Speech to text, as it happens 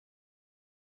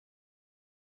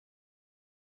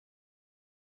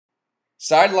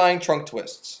Side lying trunk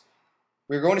twists.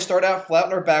 We're going to start out flat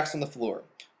on our backs on the floor.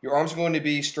 Your arms are going to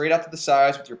be straight out to the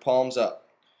sides with your palms up.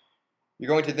 You're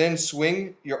going to then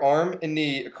swing your arm and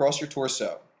knee across your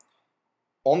torso.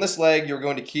 On this leg, you're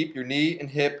going to keep your knee and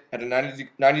hip at a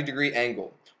 90-degree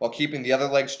angle while keeping the other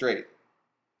leg straight.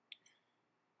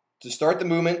 To start the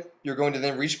movement, you're going to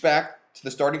then reach back to the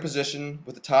starting position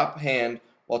with the top hand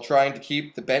while trying to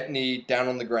keep the bent knee down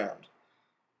on the ground.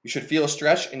 You should feel a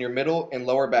stretch in your middle and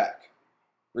lower back.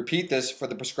 Repeat this for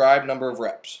the prescribed number of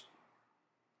reps.